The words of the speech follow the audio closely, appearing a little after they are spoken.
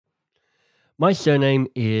My surname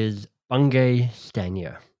is Bungay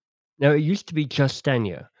Stanier. Now, it used to be just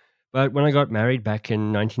Stanier, but when I got married back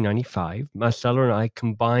in 1995, Marcella and I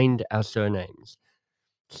combined our surnames.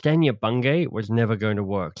 Stanier Bungay was never going to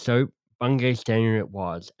work, so Bungay Stanier it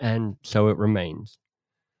was, and so it remains.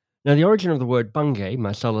 Now, the origin of the word Bungay,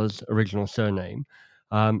 Marcella's original surname,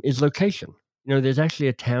 is location. There's actually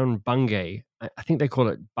a town, Bungay, I think they call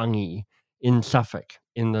it Bungy, in Suffolk,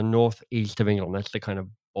 in the northeast of England. That's the kind of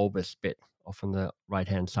bulbous bit off on the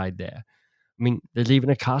right-hand side there. I mean, there's even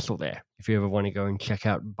a castle there, if you ever want to go and check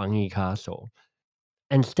out Bungy Castle.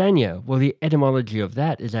 And Stania, well, the etymology of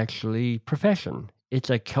that is actually profession. It's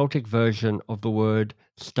a Celtic version of the word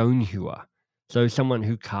stonehewer. So someone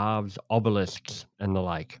who carves obelisks and the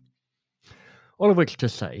like. All of which to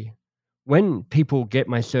say, when people get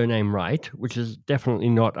my surname right, which is definitely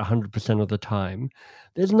not 100% of the time,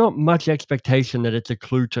 there's not much expectation that it's a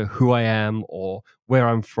clue to who I am or where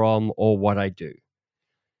I'm from or what I do.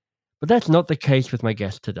 But that's not the case with my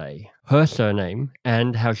guest today. Her surname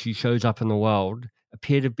and how she shows up in the world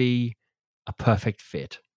appear to be a perfect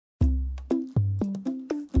fit.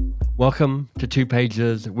 Welcome to 2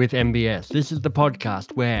 Pages with MBS. This is the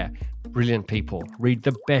podcast where brilliant people read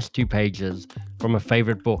the best 2 pages from a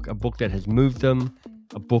favorite book, a book that has moved them,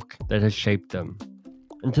 a book that has shaped them.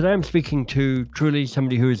 And today I'm speaking to truly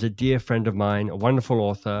somebody who is a dear friend of mine, a wonderful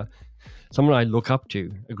author, someone I look up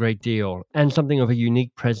to a great deal, and something of a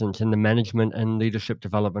unique presence in the management and leadership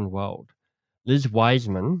development world. Liz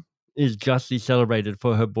Wiseman is justly celebrated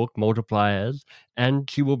for her book, Multipliers, and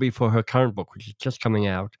she will be for her current book, which is just coming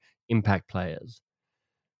out, Impact Players.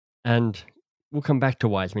 And we'll come back to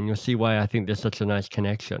Wiseman. You'll see why I think there's such a nice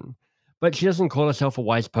connection. But she doesn't call herself a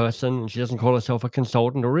wise person, and she doesn't call herself a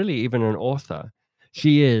consultant, or really even an author.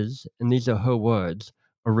 She is, and these are her words,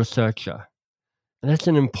 a researcher. And that's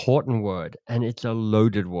an important word, and it's a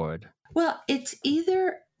loaded word. Well, it's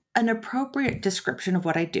either an appropriate description of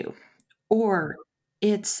what I do, or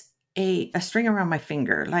it's a string around my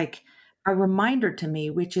finger, like a reminder to me,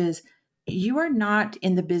 which is you are not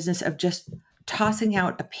in the business of just tossing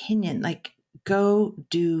out opinion. Like, go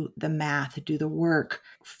do the math, do the work,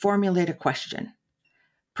 formulate a question,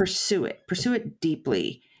 pursue it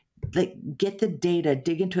deeply, like get the data,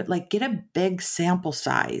 dig into it, like get a big sample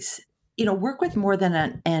size, work with more than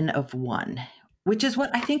an N of one, which is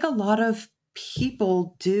what I think a lot of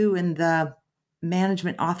people do in the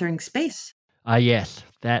management authoring space. Yes,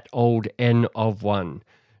 that old N of 1.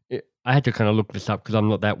 I had to kind of look this up because I'm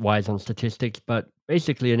not that wise on statistics, but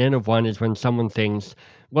basically an N of 1 is when someone thinks,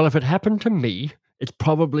 well, if it happened to me, it's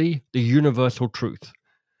probably the universal truth.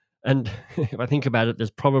 And if I think about it,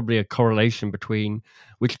 there's probably a correlation between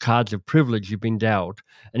which cards of privilege you've been dealt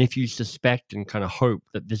and if you suspect and kind of hope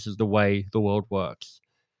that this is the way the world works.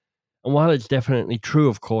 And while it's definitely true,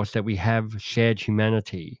 of course, that we have shared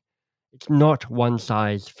humanity, it's not one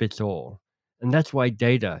size fits all. And that's why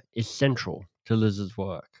data is central to Liz's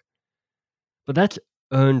work. But that's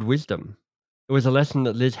earned wisdom. It was a lesson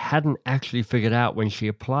that Liz hadn't actually figured out when she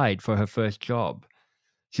applied for her first job.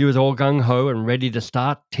 She was all gung-ho and ready to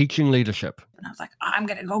start teaching leadership. And I was like, I'm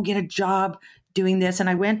going to go get a job doing this. And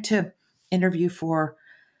I went to interview for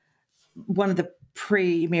one of the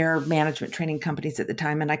premier management training companies at the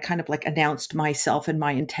time. And I kind of like announced myself and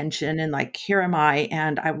my intention and like, here am I,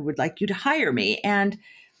 and I would like you to hire me. And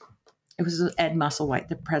it was Ed Musselwhite,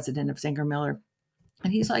 the president of Zenger Miller.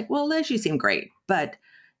 And he's like, well, Liz, you seem great, but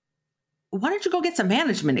why don't you go get some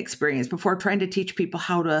management experience before trying to teach people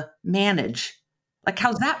how to manage? Like,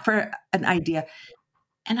 how's that for an idea?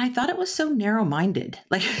 And I thought it was so narrow-minded.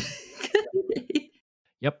 Like,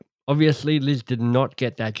 Yep, obviously Liz did not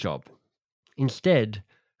get that job. Instead,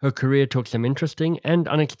 her career took some interesting and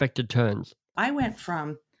unexpected turns. I went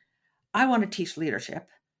from, I want to teach leadership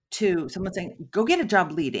to someone saying, go get a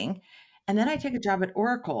job leading. And then I take a job at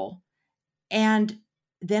Oracle. And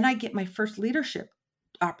then I get my first leadership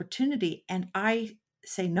opportunity and I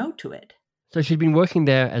say no to it. So she'd been working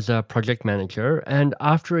there as a project manager, and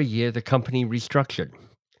after a year, the company restructured,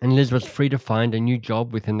 and Liz was free to find a new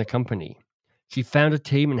job within the company. She found a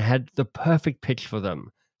team and had the perfect pitch for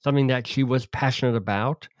them, something that she was passionate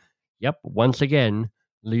about. Yep, once again,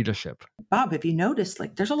 leadership. Bob, have you noticed,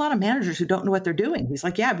 like, there's a lot of managers who don't know what they're doing? He's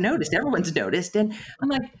like, yeah, I've noticed. Everyone's noticed. And I'm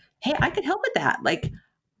like, hey, I could help with that. Like,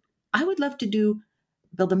 I would love to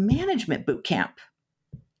build a management boot camp.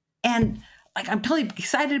 And like, I'm totally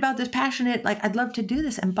excited about this, passionate, like, I'd love to do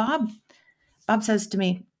this. And Bob says to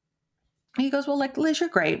me, he goes, well, like, Liz, you're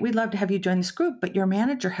great. We'd love to have you join this group, but your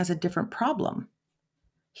manager has a different problem.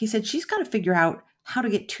 He said, she's got to figure out how to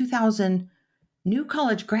get 2,000 new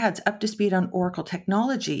college grads up to speed on Oracle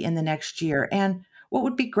technology in the next year. And what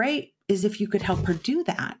would be great is if you could help her do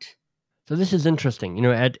that. So this is interesting.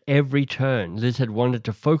 At every turn, Liz had wanted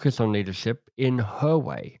to focus on leadership in her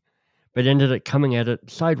way, but ended up coming at it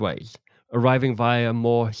sideways, arriving via a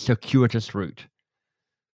more circuitous route.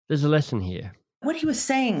 There's a lesson here. What he was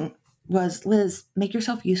saying was, Liz, make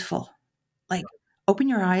yourself useful. Like, open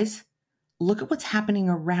your eyes, look at what's happening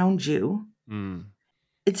around you.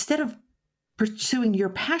 Instead of pursuing your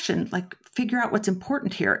passion, like, figure out what's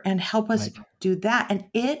important here and help us do that. And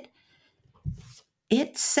it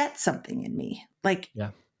set something in me, like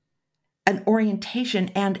an orientation.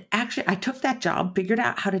 And actually, I took that job, figured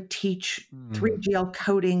out how to teach 3GL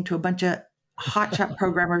coding to a bunch of hotshot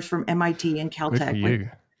programmers from MIT and Caltech. Good for you.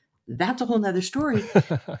 That's a whole nother story.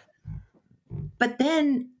 But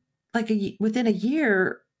then, within a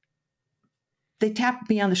year, they tap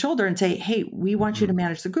me on the shoulder and say, hey, we want you to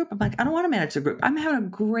manage the group. I'm like, I don't want to manage the group. I'm having a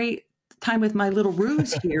great time with my little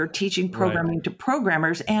ruse here, teaching programming to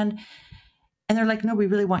programmers. And they're like, no, we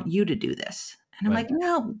really want you to do this. And I'm like,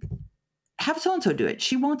 no, have so-and-so do it.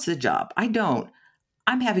 She wants the job. I don't.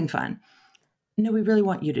 I'm having fun. No, we really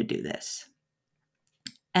want you to do this.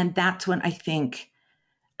 And that's when I think,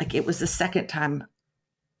 it was the second time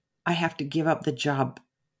I have to give up the job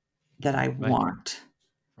that I want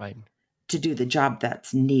to do the job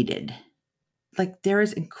that's needed. There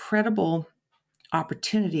is incredible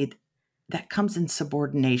opportunity that comes in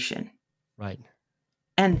subordination. Right.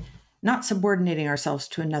 And not subordinating ourselves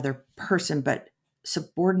to another person, but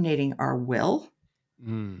subordinating our will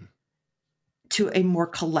to a more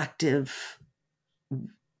collective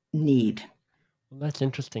need. Well, that's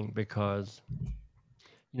interesting because,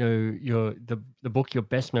 the book you're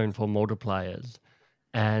best known for, Multipliers,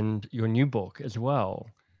 and your new book as well,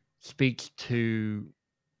 speaks to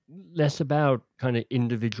less about kind of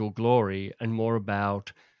individual glory and more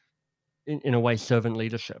about, in a way, servant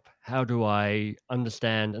leadership. How do I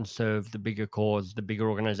understand and serve the bigger cause, the bigger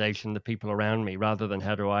organization, the people around me, rather than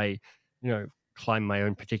how do I, climb my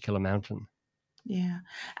own particular mountain? Yeah,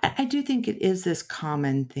 I do think it is this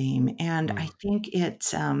common theme. And I think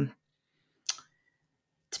it's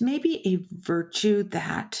maybe a virtue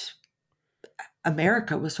that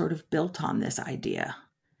America was sort of built on, this idea.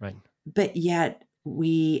 Right. But yet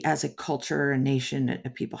we as a culture, a nation, a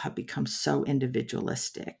people have become so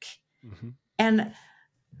individualistic. And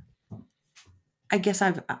I guess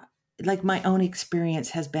I've, my own experience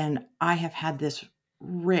has been, I have had this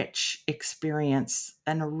rich experience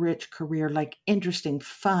and a rich career, interesting,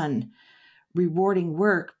 fun, rewarding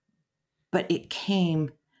work, but it came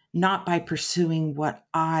not by pursuing what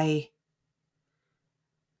I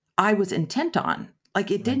was intent on.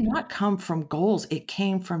 It did not come from goals. It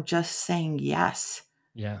came from just saying yes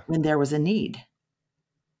when there was a need.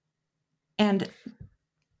 And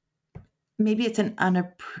maybe it's an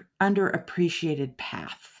underappreciated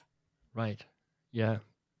path. Right. Yeah.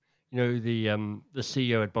 The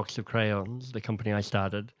CEO at Box of Crayons, the company I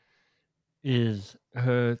started, is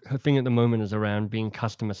her thing at the moment is around being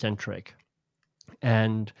customer centric.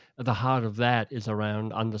 And at the heart of that is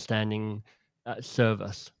around understanding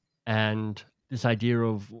service and this idea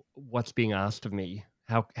of what's being asked of me.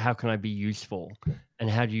 How can I be useful, and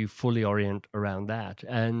how do you fully orient around that?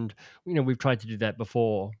 And we've tried to do that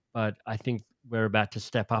before, but I think we're about to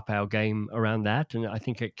step up our game around that, and I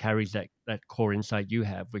think it carries that core insight you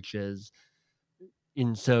have, which is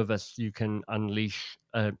in service you can unleash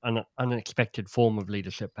an unexpected form of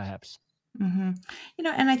leadership, perhaps. And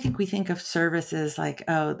I think we think of service as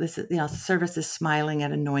this is, service is smiling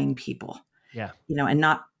at annoying people. Yeah. And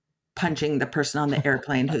not punching the person on the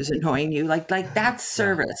airplane who's annoying you. That's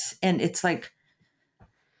service. And it's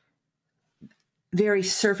very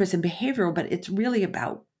surface and behavioral, but it's really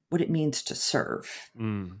about what it means to serve.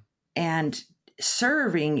 And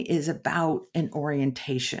serving is about an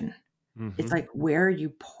orientation. It's where are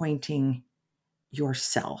you pointing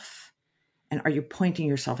yourself? And are you pointing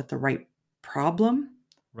yourself at the right problem?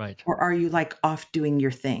 Right. Or are you off doing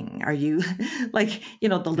your thing? Are you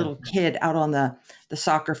the little kid out on the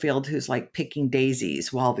soccer field who's picking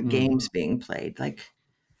daisies while the game's being played?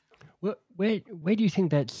 Where do you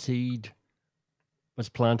think that seed was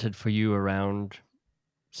planted for you around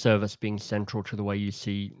service being central to the way you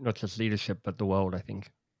see not just leadership, but the world, I think?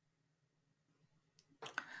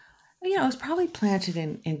 It was probably planted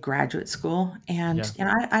in graduate school. And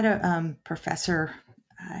I had a professor,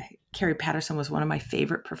 Carrie Patterson was one of my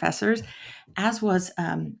favorite professors, as was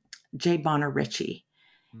Jay Bonner Ritchie.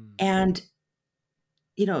 And,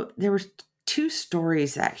 there were two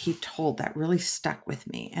stories that he told that really stuck with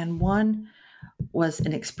me. And one was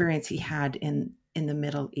an experience he had in the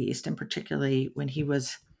Middle East, and particularly when he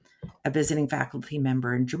was a visiting faculty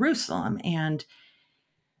member in Jerusalem. And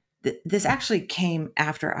this actually came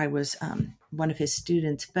after I was one of his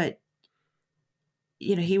students, but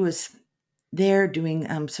he was there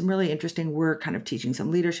doing some really interesting work, kind of teaching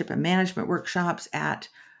some leadership and management workshops at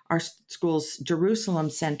our school's Jerusalem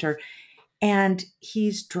Center. And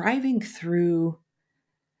he's driving through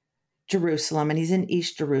Jerusalem, and he's in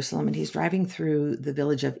East Jerusalem, and he's driving through the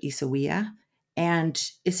village of Isawiya. And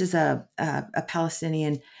this is a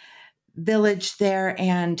Palestinian village there.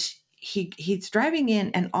 And he's driving in,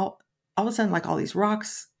 and all of a sudden, like, all these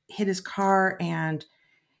rocks hit his car, and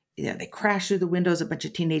they crashed through the windows. A bunch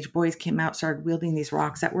of teenage boys came out, started wielding these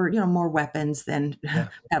rocks that were, more weapons than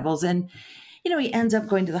pebbles. And, he ends up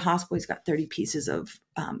going to the hospital. He's got 30 pieces of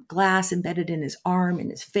glass embedded in his arm,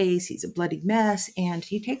 in his face. He's a bloody mess. And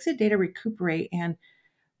he takes a day to recuperate. And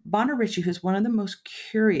Bonner Ritchie, who's one of the most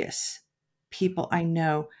curious people I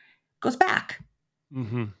know, goes back.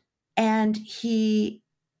 Mm-hmm. And he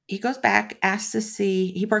goes back, asks to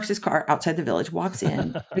see, he parks his car outside the village, walks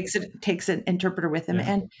in, takes an interpreter with him,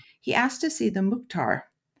 and he asks to see the Mukhtar,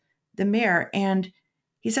 the mayor. And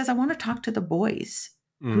he says, I want to talk to the boys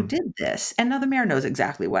who did this. And now the mayor knows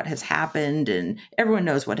exactly what has happened, and everyone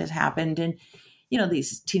knows what has happened. And,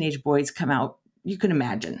 these teenage boys come out, you can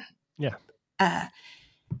imagine. Yeah. And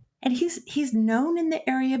he's known in the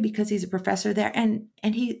area because he's a professor there. And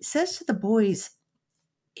he says to the boys,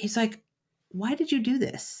 he's like, why did you do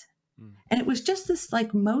this? And it was just this,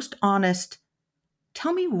 like, most honest,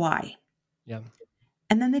 tell me why. Yeah.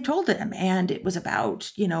 And then they told him, and it was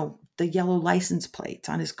about, the yellow license plates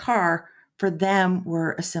on his car for them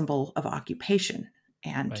were a symbol of occupation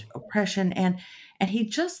and oppression. And he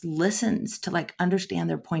just listens to, like, understand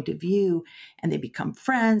their point of view, and they become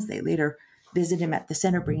friends. They later visit him at the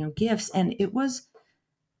center, bring him gifts. And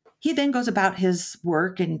he then goes about his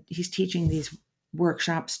work, and he's teaching these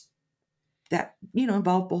workshops that,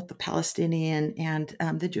 involve both the Palestinian and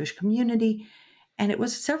the Jewish community. And it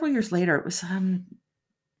was several years later, it was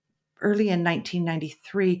early in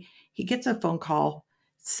 1993, he gets a phone call,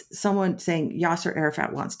 someone saying, Yasser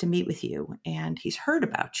Arafat wants to meet with you, and he's heard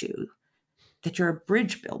about you, that you're a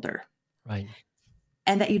bridge builder. Right.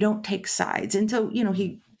 And that you don't take sides. And so,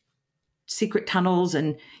 he secret tunnels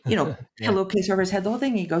and, pillowcase over his head, the whole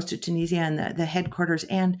thing. He goes to Tunisia and the headquarters,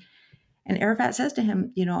 and Arafat says to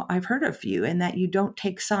him, I've heard of you, and that you don't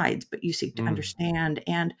take sides, but you seek to understand.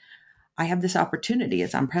 And I have this opportunity.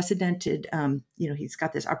 It's unprecedented. He's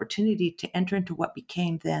got this opportunity to enter into what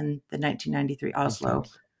became then the 1993 Oslo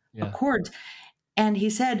Accords. And he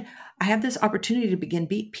said, I have this opportunity to begin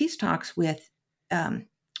peace talks with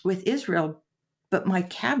Israel, but my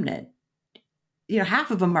cabinet,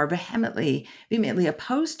 half of them are vehemently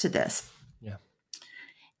opposed to this. Yeah.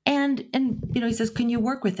 And he says, can you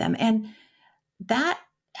work with them? And that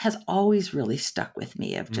has always really stuck with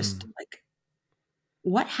me, of just like,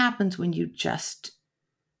 what happens when you just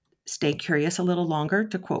stay curious a little longer,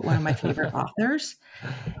 to quote one of my favorite authors.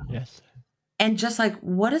 Yes. And just like,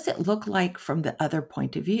 what does it look like from the other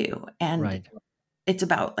point of view? And it's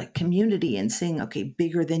about, like, community and seeing, okay,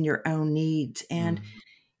 bigger than your own needs. And,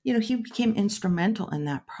 he became instrumental in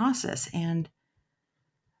that process. And,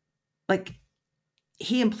 like,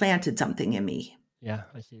 he implanted something in me. Yeah,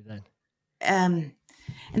 I see that. And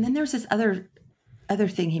then there's this other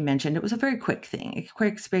thing he mentioned. It was a very quick thing, a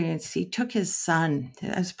quick experience. He took his son,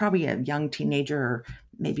 I was probably a young teenager or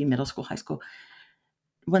maybe middle school, high school.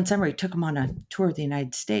 One summer, he took him on a tour of the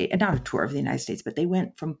United States, not a tour of the United States, but they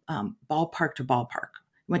went from ballpark to ballpark.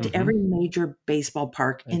 Went to every major baseball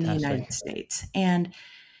park in the United States. And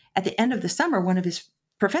at the end of the summer, one of his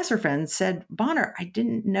professor friends said, Bonner, I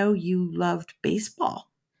didn't know you loved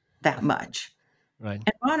baseball that much. Right.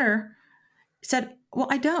 And Bonner said, well,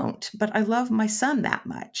 I don't, but I love my son that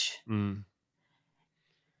much.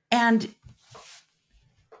 And,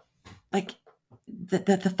 like,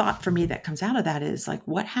 the thought for me that comes out of that is, like,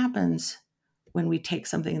 what happens when we take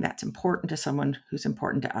something that's important to someone who's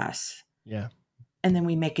important to us? Yeah. And then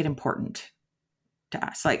we make it important to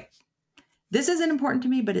us. Like, this isn't important to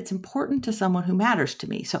me, but it's important to someone who matters to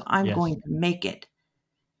me. So I'm going to make it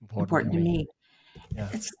important to me. Yeah.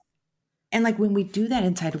 And, like, when we do that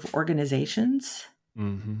inside of organizations,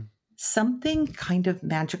 something kind of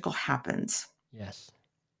magical happens. Yes.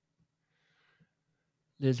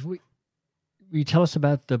 Liz, will you tell us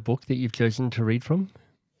about the book that you've chosen to read from?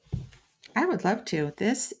 I would love to.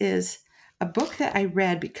 This is a book that I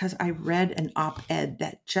read because I read an op-ed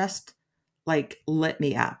that just, like, lit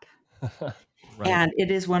me up. And it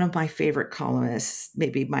is one of my favorite columnists,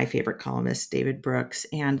 maybe my favorite columnist, David Brooks.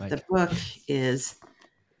 And the book is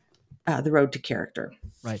The Road to Character.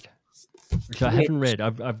 Right. which I haven't which read.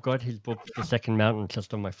 I've got his book, The Second Mountain,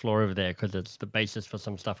 just on my floor over there because it's the basis for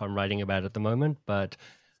some stuff I'm writing about at the moment. But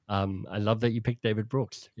I love that you picked David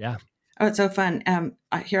Brooks. Yeah. Oh, it's so fun.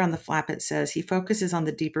 Here on the flap, it says he focuses on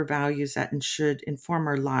the deeper values that should inform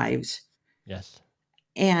our lives. Yes.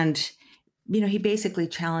 And, he basically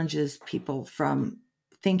challenges people from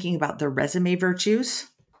thinking about their resume virtues,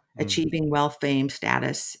 achieving wealth, fame,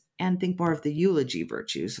 status, and think more of the eulogy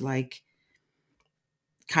virtues like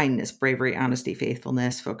kindness, bravery, honesty,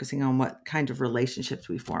 faithfulness, focusing on what kind of relationships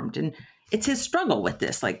we formed. And it's his struggle with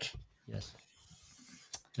this. Like, Yes.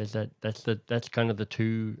 There's that's kind of the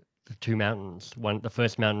two mountains. The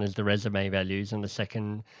first mountain is the resume values, and the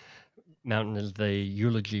second mountain is the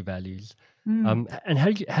eulogy values. And how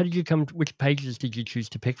did you come? Which pages did you choose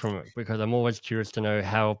to pick from it? Because I'm always curious to know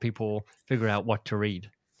how people figure out what to read.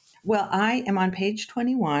 Well, I am on page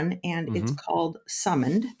 21 and it's Mm-hmm. called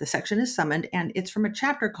Summoned. The section is Summoned and it's from a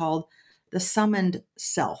chapter called The Summoned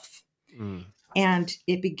Self. Mm. And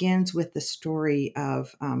it begins with the story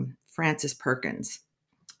of Frances Perkins,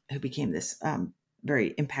 who became this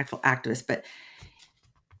very impactful activist. But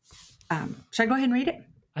should I go ahead and read it?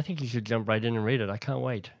 I think you should jump right in and read it. I can't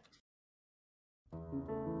wait.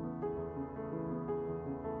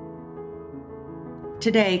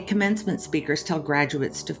 Today, commencement speakers tell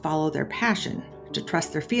graduates to follow their passion, to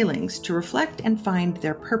trust their feelings, to reflect and find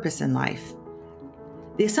their purpose in life.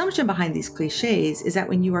 The assumption behind these cliches is that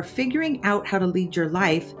when you are figuring out how to lead your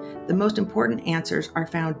life, the most important answers are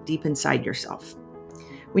found deep inside yourself.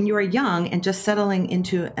 When you are young and just settling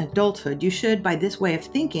into adulthood, you should, by this way of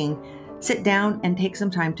thinking, sit down and take some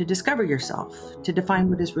time to discover yourself, to define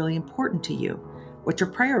what is really important to you, what your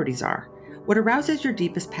priorities are, what arouses your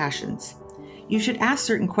deepest passions. You should ask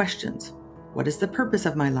certain questions. What is the purpose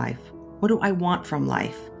of my life? What do I want from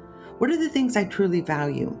life? What are the things I truly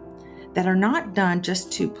value that are not done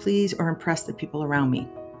just to please or impress the people around me?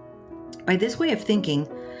 By this way of thinking,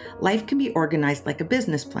 life can be organized like a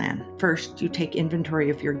business plan. First, you take inventory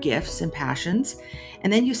of your gifts and passions,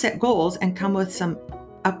 and then you set goals and come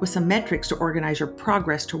up with some metrics to organize your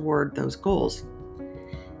progress toward those goals.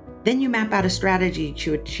 Then you map out a strategy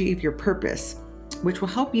to achieve your purpose, which will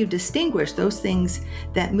help you distinguish those things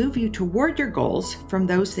that move you toward your goals from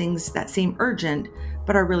those things that seem urgent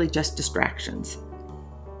but are really just distractions.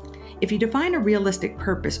 If you define a realistic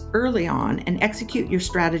purpose early on and execute your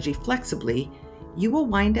strategy flexibly, you will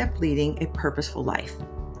wind up leading a purposeful life.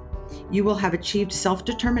 You will have achieved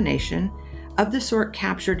self-determination of the sort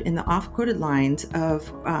captured in the oft-quoted lines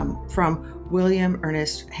from William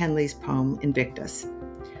Ernest Henley's poem Invictus.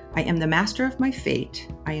 I am the master of my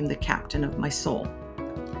fate. I am the captain of my soul.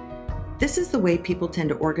 This is the way people tend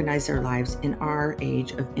to organize their lives in our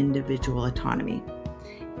age of individual autonomy.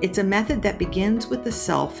 It's a method that begins with the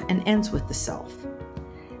self and ends with the self.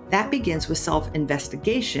 That begins with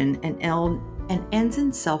self-investigation and ends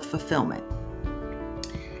in self-fulfillment.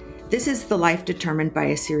 This is the life determined by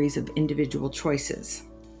a series of individual choices.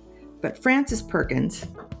 But Frances Perkins,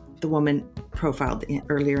 the woman profiled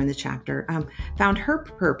earlier in the chapter, found her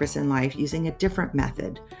purpose in life using a different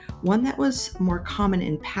method, one that was more common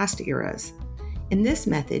in past eras. In this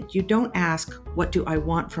method, you don't ask, what do I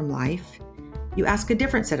want from life? You ask a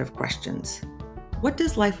different set of questions. What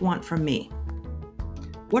does life want from me?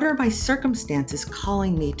 What are my circumstances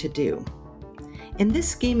calling me to do? In this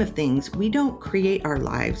scheme of things, we don't create our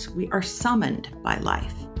lives, we are summoned by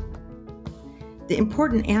life. The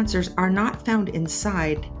important answers are not found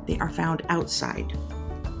inside, they are found outside.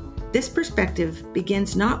 This perspective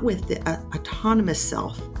begins not with the autonomous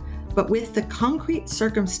self, but with the concrete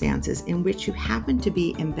circumstances in which you happen to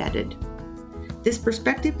be embedded. This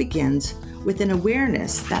perspective begins with an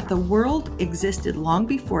awareness that the world existed long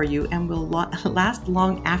before you and will last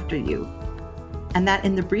long after you, and that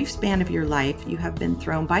in the brief span of your life, you have been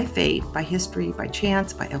thrown by fate, by history, by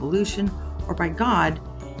chance, by evolution, or by God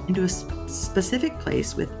into a specific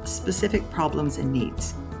place with specific problems and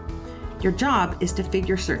needs. Your job is to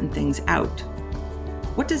figure certain things out.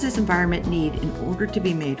 What does this environment need in order to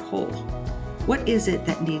be made whole? What is it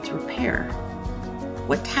that needs repair?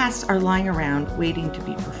 What tasks are lying around waiting to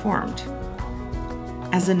be performed?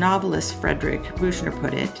 As the novelist Frederick Buechner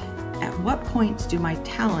put it, at what points do my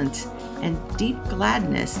talents and deep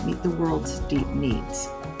gladness meet the world's deep needs?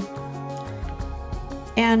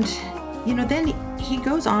 And, then he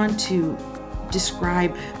goes on to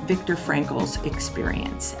describe Viktor Frankl's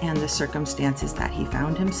experience and the circumstances that he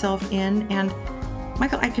found himself in. And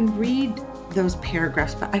Michael, I can read those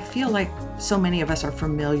paragraphs, but I feel like so many of us are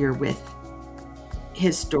familiar with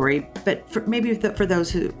his story, but for those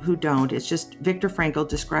who don't, it's just Viktor Frankl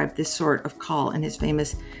described this sort of call in his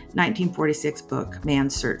famous 1946 book,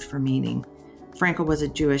 Man's Search for Meaning. Frankl was a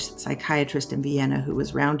Jewish psychiatrist in Vienna who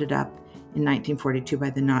was rounded up in 1942 by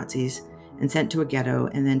the Nazis and sent to a ghetto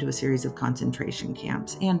and then to a series of concentration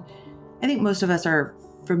camps. And I think most of us are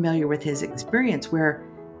familiar with his experience where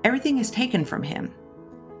everything is taken from him.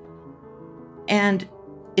 And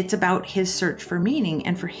it's about his search for meaning.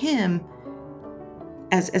 And for him,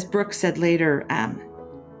 as Brooks said later,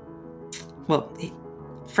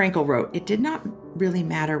 Frankl wrote, it did not really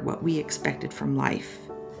matter what we expected from life,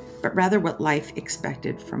 but rather what life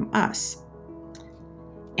expected from us.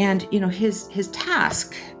 And, his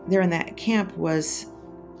task there in that camp was,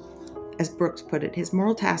 as Brooks put it, his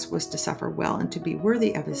moral task was to suffer well and to be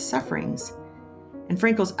worthy of his sufferings. And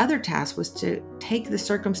Frankl's other task was to take the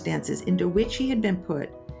circumstances into which he had been put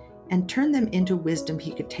and turn them into wisdom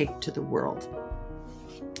he could take to the world.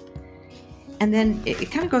 And then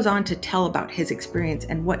it kind of goes on to tell about his experience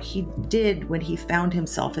and what he did when he found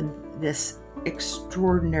himself in this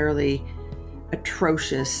extraordinarily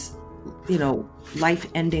atrocious,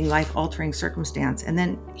 life-ending, life-altering circumstance. And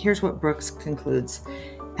then here's what Brooks concludes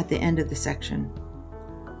at the end of the section.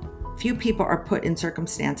 Few people are put in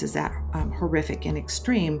circumstances that horrific and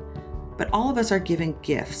extreme, but all of us are given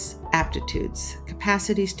gifts, aptitudes,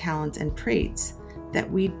 capacities, talents, and traits that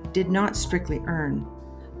we did not strictly earn.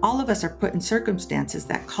 All of us are put in circumstances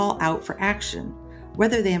that call out for action,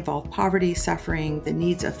 whether they involve poverty, suffering, the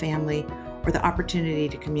needs of family, or the opportunity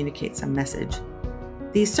to communicate some message.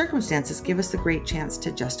 These circumstances give us the great chance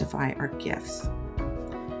to justify our gifts.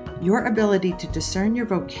 Your ability to discern your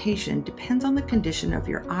vocation depends on the condition of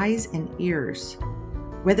your eyes and ears,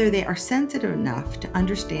 whether they are sensitive enough to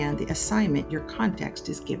understand the assignment your context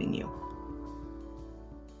is giving you.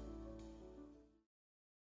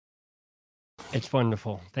 It's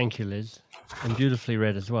wonderful. Thank you, Liz. And beautifully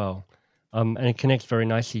read as well. And it connects very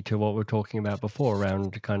nicely to what we were talking about before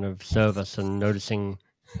around kind of service and noticing,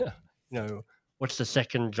 what's the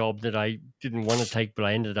second job that I didn't want to take, but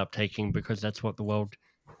I ended up taking because that's what the world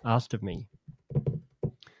asked of me.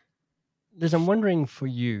 Liz, I'm wondering for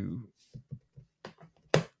you,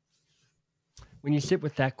 when you sit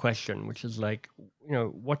with that question, which is like,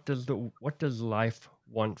 what does life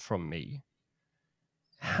want from me?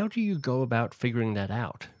 How do you go about figuring that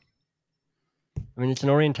out? I mean, it's an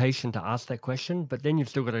orientation to ask that question, but then you've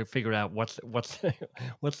still got to figure out what's the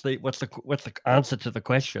answer to the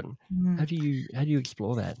question. How do you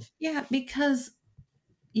explore that? Yeah, because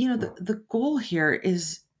the goal here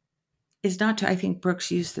is not to, I think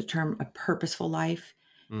Brooks used the term a purposeful life.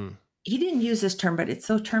 He didn't use this term, but it's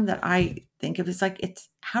a term that I think of as it's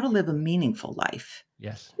how to live a meaningful life.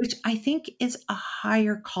 Yes. Which I think is a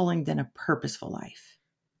higher calling than a purposeful life.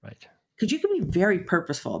 Right. Because you can be very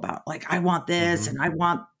purposeful about I want this and I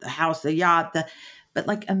want the house, the yacht,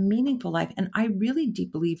 but a meaningful life. And I really do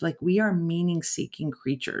believe we are meaning seeking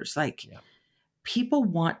creatures. People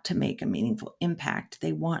want to make a meaningful impact.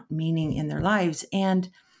 They want meaning in their lives. And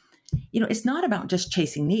it's not about just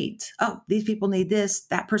chasing needs. Oh, these people need this,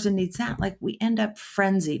 that person needs that. We end up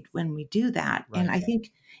frenzied when we do that. Right. And I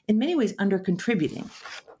think in many ways under contributing.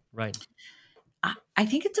 Right. I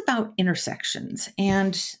think it's about intersections.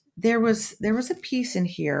 And there was a piece in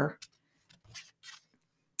here,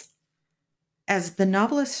 as the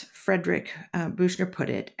novelist Frederick Buechner put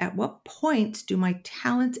it, at what point do my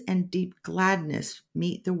talents and deep gladness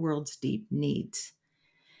meet the world's deep needs?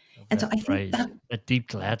 And so I think that deep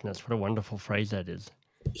gladness, what a wonderful phrase that is.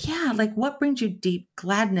 Yeah, what brings you deep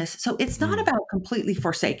gladness? So it's not about completely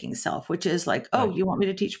forsaking self, which is you want me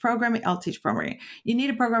to teach programming? I'll teach programming. You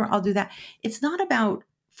need a programmer? I'll do that. It's not about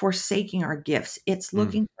forsaking our gifts. It's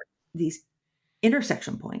looking for these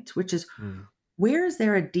intersection points, which is where is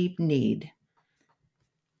there a deep need?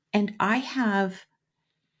 And I have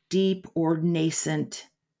deep or nascent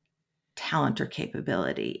talent or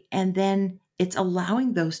capability. And then it's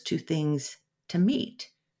allowing those two things to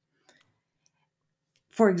meet.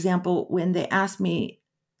 For example, when they asked me,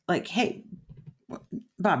 hey,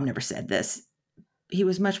 Bob never said this. He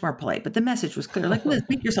was much more polite, but the message was clear. Liz,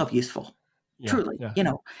 make yourself useful. Truly.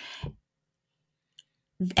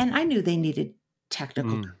 And I knew they needed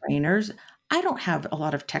technical trainers. I don't have a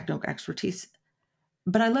lot of technical expertise,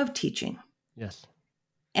 but I love teaching. Yes.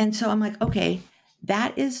 And so I'm okay,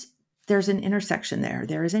 there's an intersection there.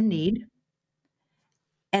 There is a need.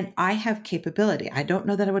 And I have capability. I don't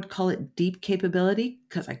know that I would call it deep capability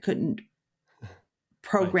because I couldn't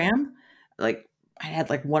program. Right. I had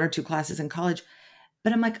 1 or 2 classes in college,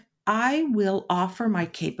 but I'm I will offer my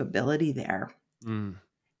capability there. And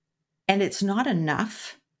it's not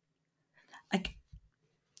enough.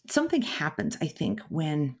 something happens, I think,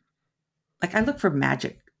 when like I look for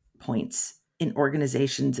magic points in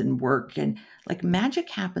organizations and work, and like magic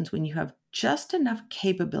happens when you have just enough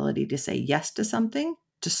capability to say yes to something,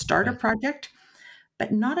 to start a Right. project,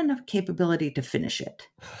 but not enough capability to finish it.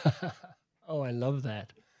 Oh, I love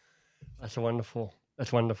that. That's wonderful.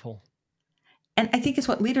 That's wonderful. And I think it's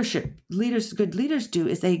what good leaders do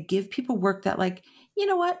is they give people work that like, you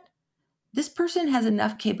know what? This person has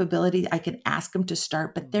enough capability. I can ask them to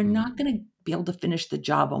start, but they're Mhm. not going to be able to finish the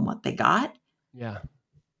job on what they got, Yeah,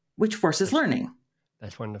 which forces that's learning.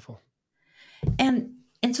 that's wonderful. And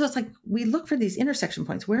so it's like we look for these intersection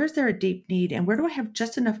points. Where is there a deep need and where do I have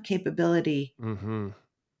just enough capability Mhm.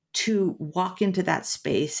 to walk into that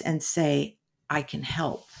space and say I can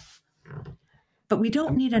help? But we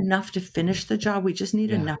don't need enough to finish the job. We just need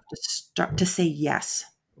Yeah. enough to start to say yes.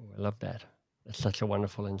 Oh, I love that. That's such a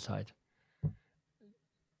wonderful insight.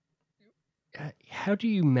 How do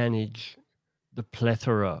you manage the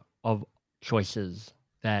plethora of choices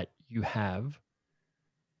that you have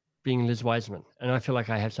being Liz Wiseman? And I feel like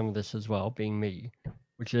I have some of this as well, being me,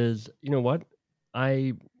 which is, you know what?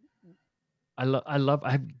 I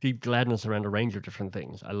I have deep gladness around a range of different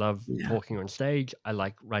things. I love Yeah. talking on stage. I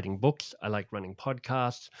like writing books. I like running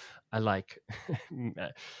podcasts. I like uh,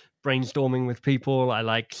 brainstorming with people. I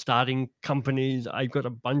like starting companies. I've got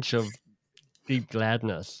a bunch of deep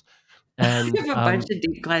gladness. And You have a bunch of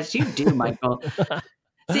deep glass. You do, Michael.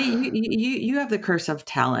 See, you have the curse of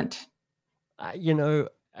talent you know,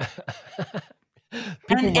 people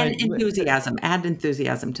and might enthusiasm. Add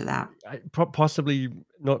enthusiasm to that. possibly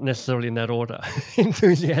not necessarily in that order.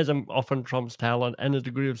 Enthusiasm often trumps talent and a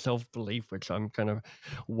degree of self-belief, which I'm kind of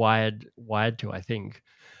wired to, I think.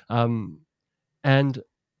 Um, and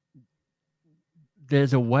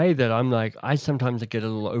there's a way that I'm like, I sometimes get a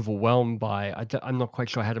little overwhelmed by, I'm not quite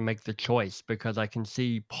sure how to make the choice because I can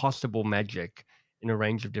see possible magic in a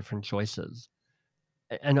range of different choices.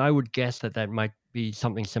 And I would guess that that might be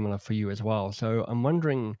something similar for you as well. So I'm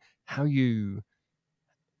wondering how you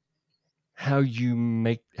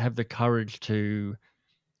have the courage to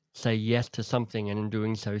say yes to something and in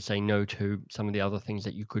doing so say no to some of the other things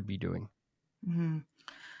that you could be doing. Mhm.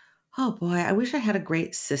 Oh boy, I wish I had a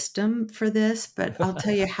great system for this, but I'll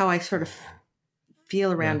tell you how I sort of feel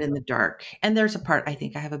Yeah. around in the dark. And there's a part I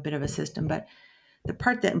think I have a bit of a system, but the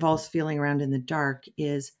part that involves feeling around in the dark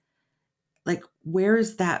is like, where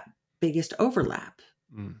is that biggest overlap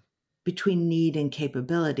Mm, between need and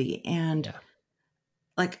capability? And yeah.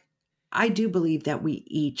 like, I do believe that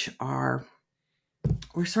we're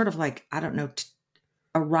sort of like, I don't know,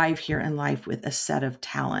 arrive here in life with a set of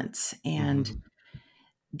talents. And Mhm.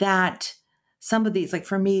 that some of these, like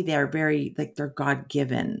for me, they're very, like, they're God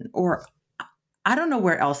given, or I don't know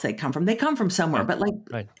where else they come from. They come from somewhere, Right. but like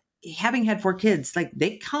Right. having had 4 kids, like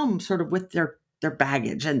they come sort of with their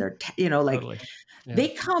baggage and their, like Totally. Yeah. they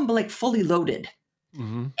come like fully loaded.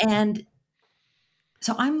 Mhm. And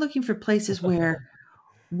so I'm looking for places where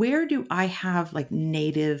do I have like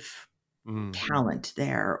native Mm. talent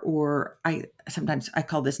there? Or I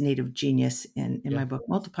call this native genius in Yeah. my book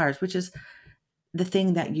Multipliers, which is the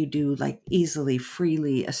thing that you do like easily,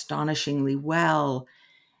 freely, astonishingly well.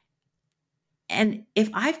 And if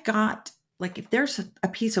I've got like if there's a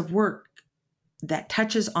piece of work that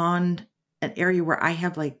touches on an area where I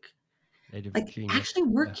have Native like genius. actually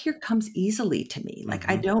work Yeah. here comes easily to me. Like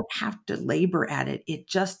I Mhm. don't have to labor at it. It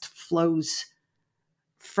just flows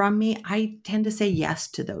from me. I tend to say yes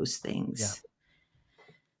to those Yeah. things.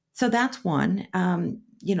 So that's one.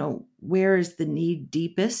 Where is the need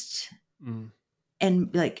deepest Mm.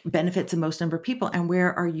 and like benefits the most number of people? And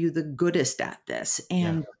where are you the goodest at this? Yeah.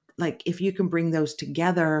 And like if you can bring those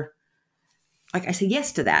together, like I say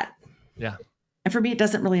yes to that. Yeah. And for me, it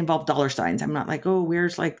doesn't really involve dollar signs. I'm not like, oh,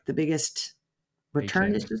 where's like the biggest return?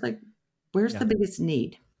 Paycheck. It's just like, where's Yeah. the biggest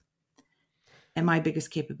need and my biggest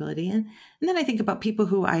capability? And then I think about people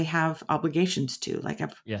who I have obligations to, like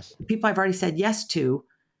Yes. people I've already said yes to.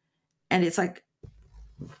 And it's like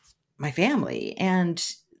my family and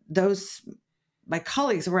those my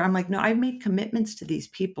colleagues where I'm like, no, I've made commitments to these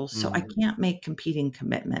people, so I Mm. can't make competing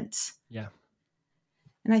commitments. Yeah.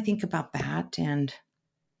 And I think about that and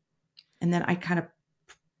then I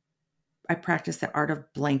practice the art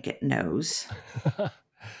of blanket no's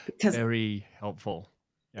because Very helpful.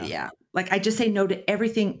 Yeah. yeah, like I just say no to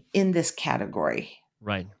everything in this category.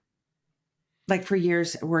 Right. Like for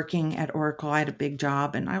years working at Oracle, I had a big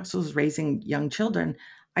job and I also was raising young children.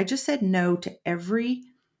 I just said no to every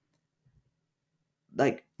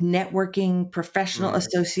like networking, professional Mm.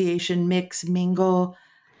 association, mix, mingle.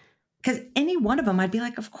 Because any one of them, I'd be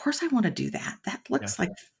like, of course I want to do that. That Yeah. looks like,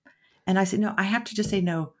 and I said, no, I have to just say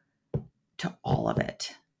no to all of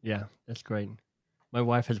it. Yeah, that's great. My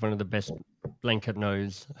wife has one of the best blanket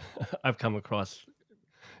nose I've come across.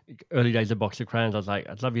 Early days of Box of Crayons, I was like,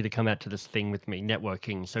 I'd love you to come out to this thing with me,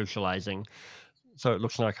 networking, socializing. So it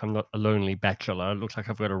looks like I'm not a lonely bachelor. It looks like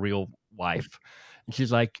I've got a real wife. And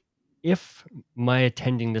she's like, if my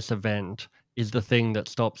attending this event is the thing that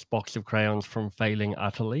stops Box of Crayons from failing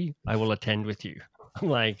utterly, I will attend with you. I'm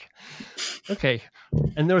like, okay.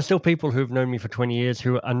 And there are still people who've known me for 20 years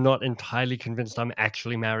who are not entirely convinced I'm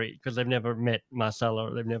actually married because they've never met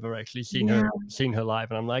Marcella. They've never actually Yeah. seen her live.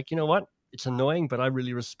 And I'm like, you know what? It's annoying, but I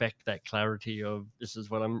really respect that clarity of this is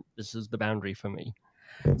the boundary for me.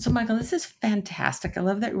 So, Michael, this is fantastic. I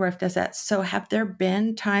love that your wife does that. So, have there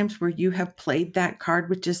been times where you have played that card,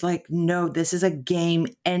 which is like, no, this is a game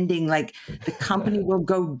ending? Like, the company will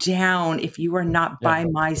go down if you are not by Yeah.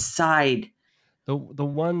 my side.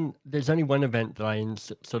 There's only one event that I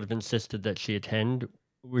sort of insisted that she attend,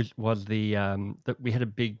 which was that we had a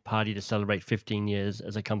big party to celebrate 15 years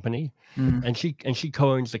as a company, Mm, and she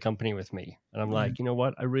co-owns the company with me. And I'm yeah. like, you know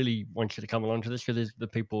what? I really want you to come along to this because there's the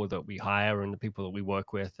people that we hire and the people that we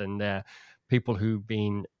work with, and they're people who've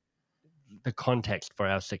been the context for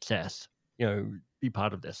our success. You know, be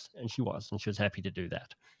part of this. And she was happy to do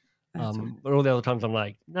that. That's But all the other times I'm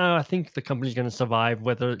like, no, I think the company's going to survive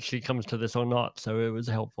whether she comes to this or not. So it was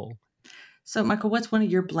helpful. So, Michael, what's one of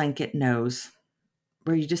your blanket no's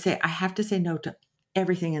where you just say, I have to say no to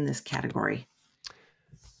everything in this category?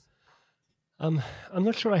 I'm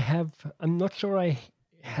not sure I have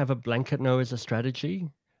a blanket no as a strategy.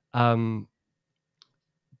 Um,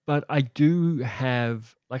 but I do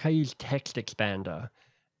have like I use Text Expander,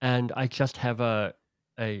 and I just have a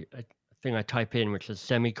thing I type in which is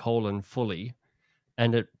semicolon fully,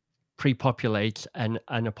 and it pre-populates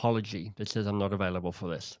an apology that says I'm not available for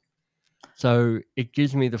this. So it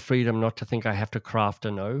gives me the freedom not to think I have to craft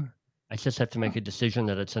a no. I just have to make a decision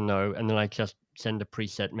that it's a no, and then I just send a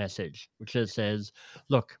preset message, which just says,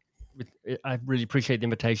 "Look, I really appreciate the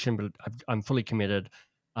invitation, but I'm fully committed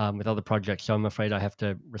with other projects, so I'm afraid I have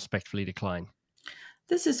to respectfully decline."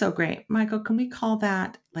 This is so great. Michael, can we call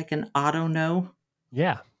that like an auto no?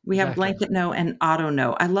 Yeah, We have exactly. blanket no and auto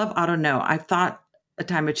no. I love auto no. I've thought a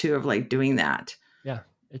time or two of like doing that. Yeah,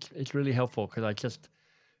 it's really helpful because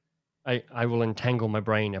I will entangle my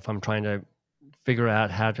brain if I'm trying to figure out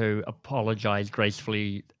how to apologize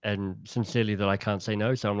gracefully and sincerely that I can't say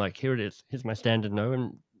no. So I'm like, here it is. Here's my standard no,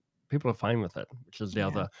 and people are fine with it, which is the Yeah.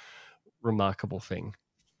 other remarkable thing.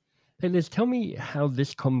 Hey, Liz, tell me how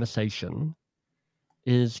this conversation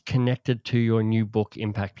is connected to your new book,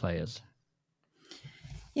 Impact Players.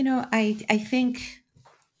 I think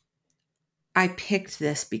I picked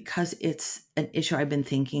this because it's an issue I've been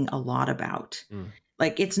thinking a lot about. Mm,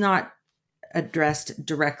 Like it's not addressed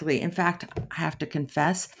directly. In fact, I have to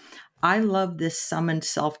confess, I love this summoned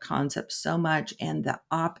self concept so much and the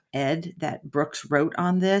op ed that Brooks wrote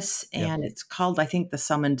on this. yeah, And it's called, I think, The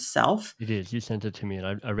Summoned Self it is. You sent it to me,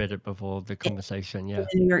 and I read it before the in conversation. the Yeah.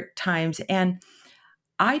 New York Times. And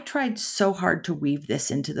I tried so hard to weave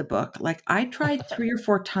this into the book. Like I tried 3 or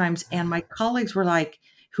 4 times, and my colleagues were like,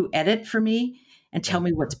 who edit for me and tell Yeah.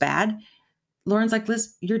 me what's bad. Lauren's like,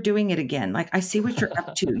 Liz, you're doing it again. Like, I see what you're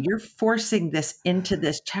up to. You're forcing this into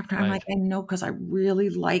this chapter. I'm like, Right. I know, because I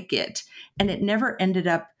really like it. And it never ended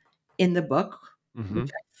up in the book, Mm-hmm.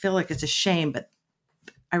 which I feel like it's a shame, but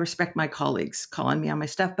I respect my colleagues calling me on my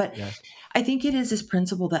stuff. But Yes. I think it is this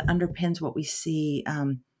principle that underpins what we see.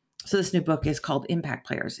 So this new book is called Impact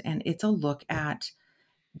Players, and it's a look at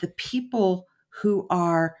the people who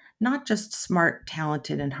are not just smart,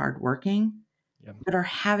 talented, and hardworking, Yeah. but are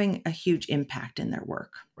having a huge impact in their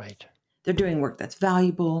work. Right. They're doing work that's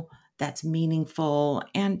valuable, that's meaningful.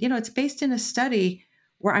 And, it's based in a study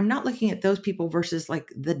where I'm not looking at those people versus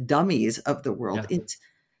like the dummies of the world. Yeah. It's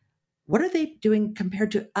what are they doing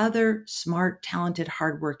compared to other smart, talented,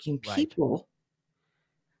 hardworking Right. people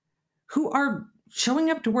who are showing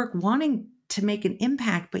up to work wanting to make an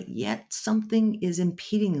impact, but yet something is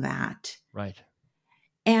impeding that. Right.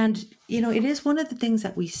 And, it is one of the things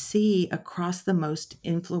that we see across the most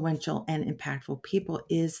influential and impactful people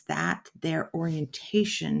is that their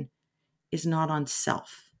orientation is not on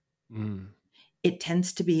self. Mm. It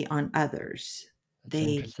tends to be on others. That's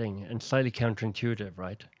They, interesting and slightly counterintuitive,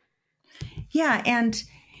 right? yeah. And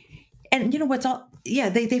what's all, yeah,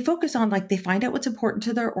 they focus on like, they find out what's important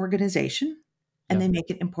to their organization and Yeah. they make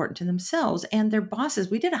it important to themselves and their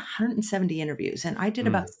bosses. We did 170 interviews and I did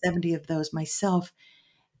about 70 of those myself.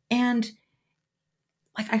 And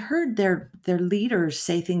like I heard their leaders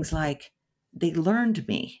say things like, they learned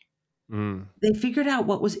me. Mm. They figured out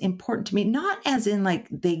what was important to me, not as in like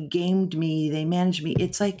they gamed me, they managed me.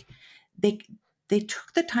 It's like they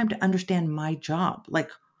took the time to understand my job.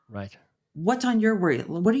 Like, Right. what's on your worry?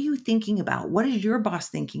 What are you thinking about? What is your boss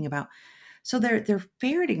thinking about? So they're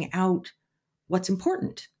ferreting out what's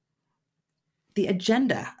important, the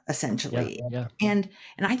agenda Yeah. essentially. Yeah. And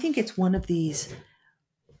I think it's one of these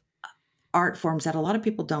art forms that a lot of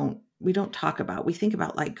people we don't talk about. We think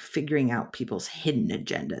about like figuring out people's hidden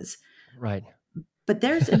agendas. Right. But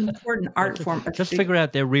there's an important Yeah, art form of just figure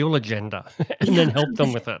out their real agenda and yeah. then help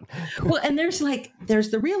them with it. Well, and there's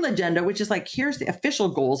the real agenda, which is like, here's the official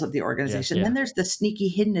goals of the Yes. organization. Yeah. Then there's the sneaky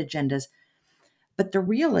hidden agendas. But the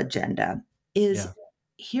real agenda is, Yeah.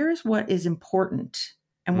 here's what is important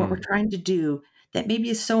and what we're Mm. trying to do that maybe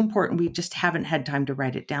is so important we just haven't had time to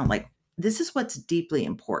write it down. Like, this is what's deeply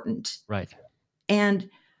important. Right. And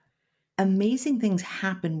amazing things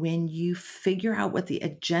happen when you figure out what the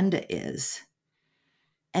agenda is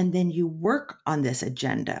and then you work on this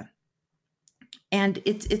agenda. And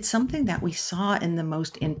it's something that we saw in the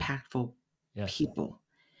most impactful Yes. people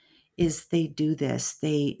is they do this.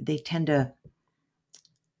 They tend to,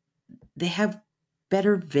 they have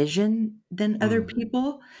better vision than other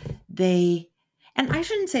people. And I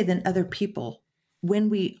shouldn't say than other people. When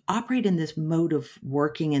we operate in this mode of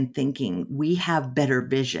working and thinking, we have better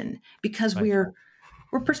vision because Right.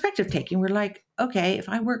 we're perspective taking. We're like, okay, if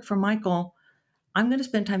I work for Michael, I'm going to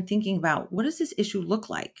spend time thinking about, what does this issue look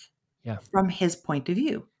like Yeah. from his point of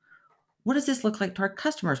view? What does this look like to our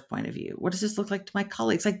customer's point of view? What does this look like to my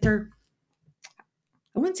colleagues? Like, I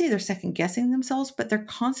wouldn't say they're second guessing themselves, but they're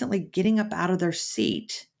constantly getting up out of their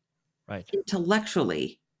seat Right.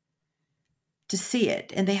 intellectually to see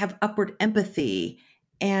it. And they have upward empathy,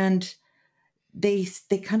 and they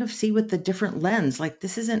kind of see with the different lens. Like,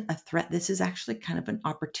 this isn't a threat. This is actually kind of an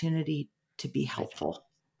opportunity to be Right. helpful.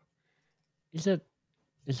 Is it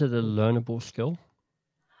a learnable skill?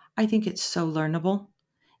 I think it's so learnable.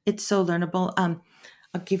 It's so learnable.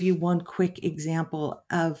 I'll give you one quick example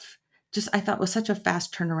of just, I thought was such a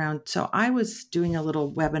fast turnaround. So I was doing a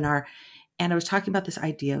little webinar and I was talking about this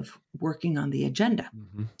idea of working on the agenda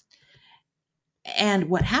Mm-hmm. and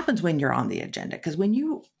what happens when you're on the agenda. Because when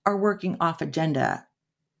you are working off agenda,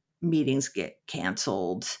 meetings get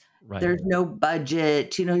canceled. Right. There's no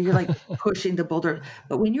budget, you're like pushing the boulder.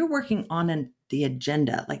 But when you're working on the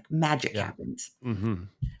agenda, like magic Yeah. happens. Mm-hmm.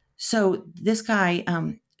 So this guy,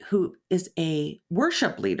 who is a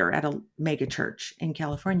worship leader at a mega church in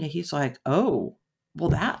California, he's like, oh, well,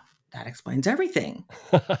 that explains everything.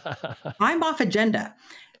 I'm off agenda.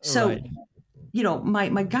 So,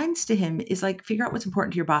 Right. My guidance to him is like, figure out what's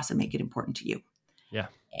important to your boss and make it important to you. Yeah.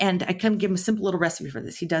 And I kind of give him a simple little recipe for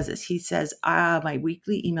this. He does this. He says, my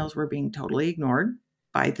weekly emails were being totally ignored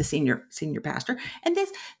by the senior pastor. And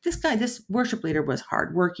this guy, this worship leader, was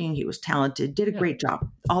hardworking. He was talented, did a great job,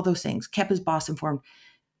 all those things, kept his boss informed.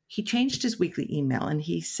 He changed his weekly email and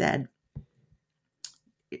he said,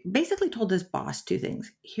 basically told his boss two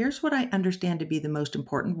things. Here's what I understand to be the most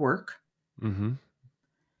important work. Mm-hmm.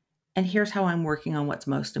 And here's how I'm working on what's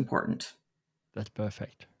most important. That's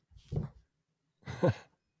perfect.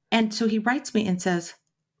 And so he writes me and says,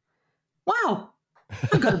 wow,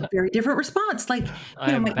 I got a very different response. Like,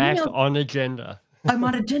 I'm my back email, on agenda. I'm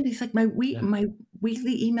on agenda. He's like, my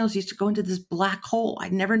weekly emails used to go into this black hole. I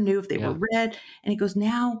never knew if they were read. And he goes,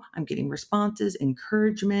 now I'm getting responses,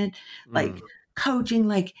 encouragement, like coaching,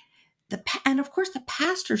 like and of course the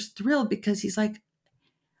pastor's thrilled because he's like,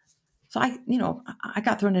 so I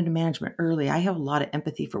got thrown into management early. I have a lot of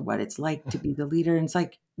empathy for what it's like to be the leader. And it's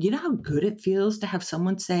like, how good it feels to have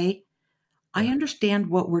someone say, I understand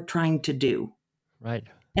what we're trying to do. Right.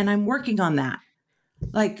 And I'm working on that.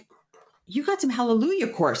 Like, you got some hallelujah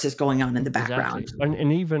choruses going on in the background. Exactly.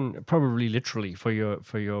 And even probably literally for your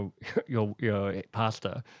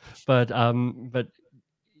pastor. But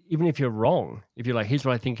even if you're wrong, if you're like, here's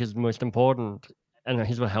what I think is most important, and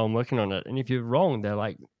here's how I'm working on it. And if you're wrong, they're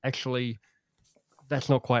like, actually, that's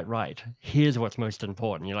not quite right. Here's what's most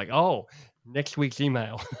important. You're like, oh, next week's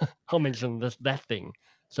email, I'll mention that thing.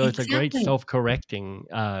 So it's a great self-correcting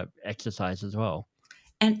exercise as well.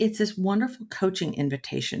 And it's this wonderful coaching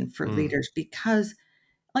invitation for leaders because,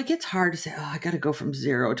 like, it's hard to say, oh, I got to go from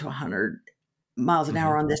 0 to 100 miles an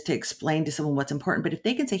hour on this to explain to someone what's important. But if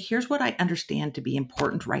they can say, here's what I understand to be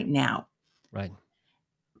important right now. Right.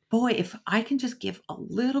 Boy, if I can just give a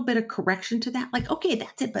little bit of correction to that, like, okay,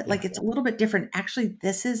 that's it. But like, it's a little bit different. Actually,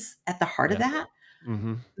 this is at the heart of that.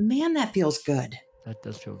 Mm-hmm. Man, that feels good. That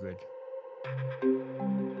does feel good.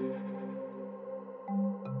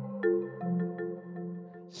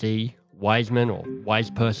 See, Wiseman or wise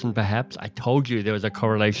person perhaps, I told you there was a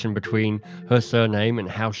correlation between her surname and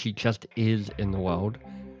how she just is in the world.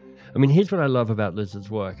 I mean, here's what I love about Liz's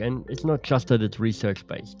work, and it's not just that it's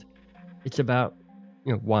research-based. It's about,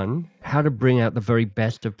 one, how to bring out the very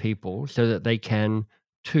best of people so that they can,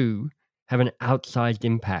 two, have an outsized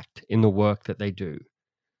impact in the work that they do.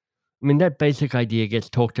 I mean, that basic idea gets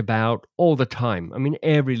talked about all the time. I mean,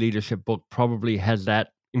 every leadership book probably has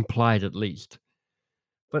that implied at least.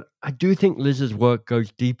 But I do think Liz's work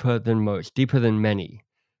goes deeper than most, deeper than many,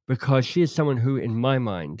 because she is someone who, in my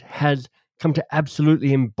mind, has come to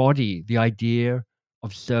absolutely embody the idea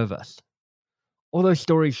of service. All those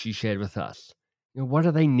stories she shared with us, what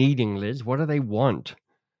are they needing, Liz? What do they want?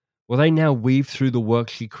 Well, they now weave through the work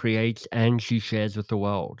she creates and she shares with the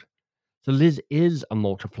world. So Liz is a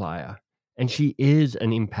multiplier and she is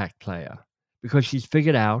an impact player because she's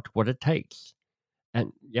figured out what it takes.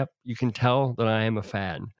 And yep, you can tell that I am a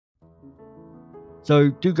fan. So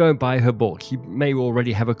do go and buy her books. You may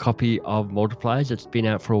already have a copy of Multipliers. It's been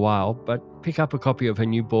out for a while, but pick up a copy of her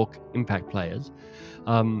new book, Impact Players.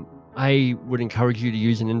 I would encourage you to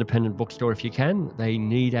use an independent bookstore if you can. They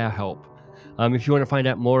need our help. If you want to find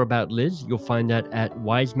out more about Liz, you'll find that at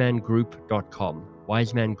wisemangroup.com.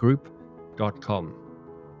 wisemangroup.com.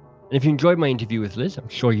 And if you enjoyed my interview with Liz, I'm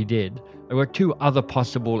sure you did, there were 2 other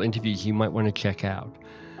possible interviews you might want to check out.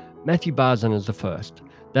 Matthew Barzun is the first.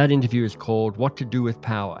 That interview is called What to Do with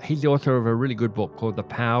Power. He's the author of a really good book called The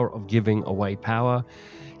Power of Giving Away Power.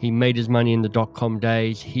 He made his money in the dot-com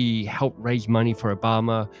days. He helped raise money for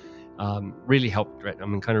Obama, really helped,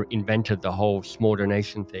 kind of invented the whole small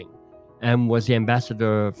donation thing, and was the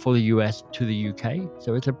ambassador for the US to the UK.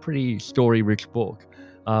 So it's a pretty story-rich book.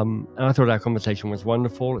 And I thought our conversation was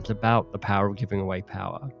wonderful. It's about the power of giving away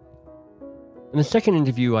power. And the second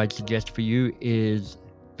interview I'd suggest for you is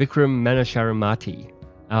Vikram Manasharamati.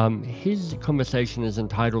 His conversation is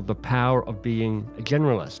entitled The Power of Being a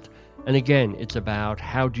Generalist. And again, it's about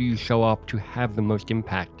how do you show up to have the most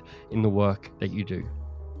impact in the work that you do.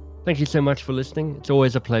 Thank you so much for listening. It's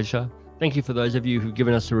always a pleasure. Thank you for those of you who've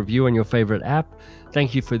given us a review on your favorite app.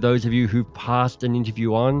 Thank you for those of you who've passed an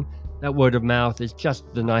interview on. That word of mouth is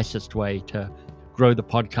just the nicest way to grow the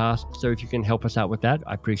podcast. So if you can help us out with that,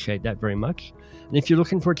 I appreciate that very much. And if you're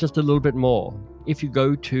looking for just a little bit more, if you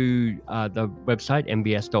go to the website,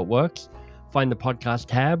 mbs.works, find the podcast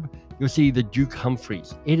tab, you'll see the Duke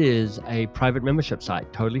Humphreys. It is a private membership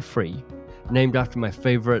site, totally free, named after my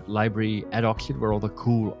favorite library at Oxford, where all the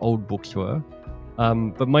cool old books were.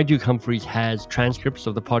 But My Duke Humphreys has transcripts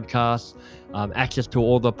of the podcasts, access to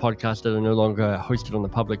all the podcasts that are no longer hosted on the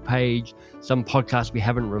public page, some podcasts we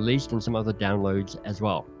haven't released, and some other downloads as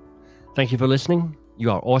well. Thank you for listening.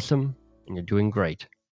 You are awesome, and you're doing great.